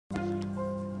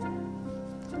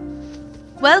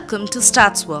Welcome to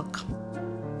STATSWORK,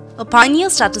 a pioneer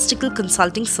statistical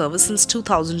consulting service since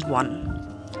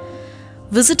 2001.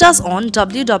 Visit us on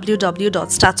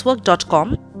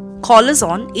www.statswork.com, call us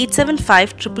on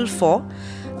 875 444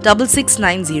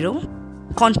 6690,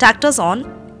 contact us on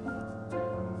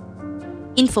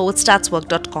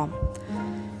info@statswork.com.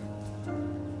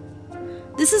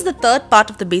 This is the third part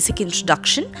of the basic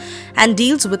introduction and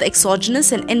deals with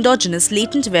exogenous and endogenous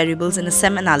latent variables in a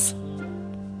SEM analysis.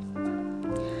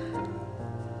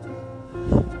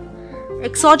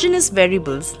 Exogenous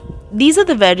variables. These are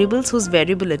the variables whose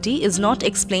variability is not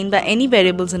explained by any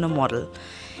variables in a model.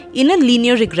 In a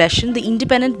linear regression, the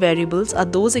independent variables are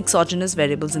those exogenous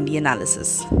variables in the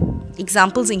analysis.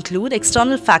 Examples include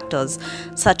external factors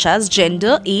such as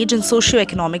gender, age, and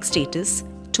socioeconomic status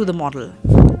to the model.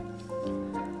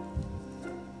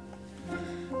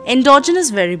 Endogenous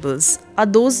variables are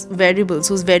those variables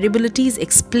whose variability is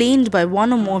explained by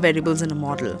one or more variables in a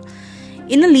model.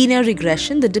 In a linear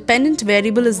regression, the dependent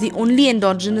variable is the only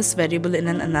endogenous variable in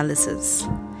an analysis.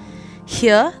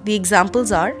 Here, the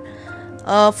examples are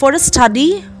for a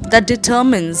study that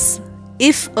determines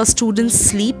if a student's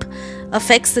sleep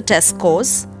affects the test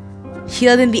scores.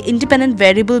 Here, then the independent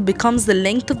variable becomes the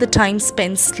length of the time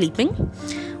spent sleeping,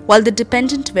 while the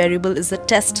dependent variable is the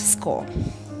test score.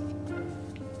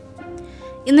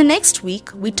 In the next week,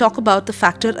 we talk about the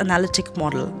factor analytic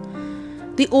model.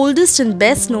 The oldest and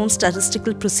best known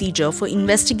statistical procedure for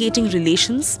investigating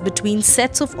relations between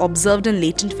sets of observed and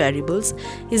latent variables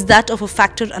is that of a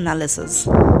factor analysis.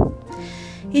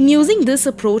 In using this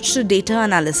approach to data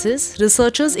analysis,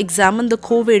 researchers examine the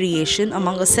covariation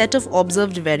among a set of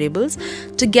observed variables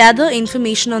to gather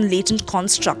information on latent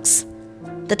constructs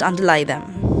that underlie them.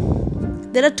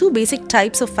 There are two basic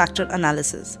types of factor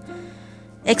analysis: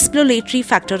 exploratory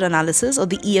factor analysis, or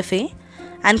the EFA,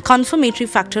 and confirmatory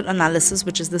factor analysis,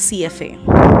 which is the CFA.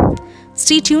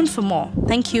 Stay tuned for more.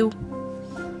 Thank you.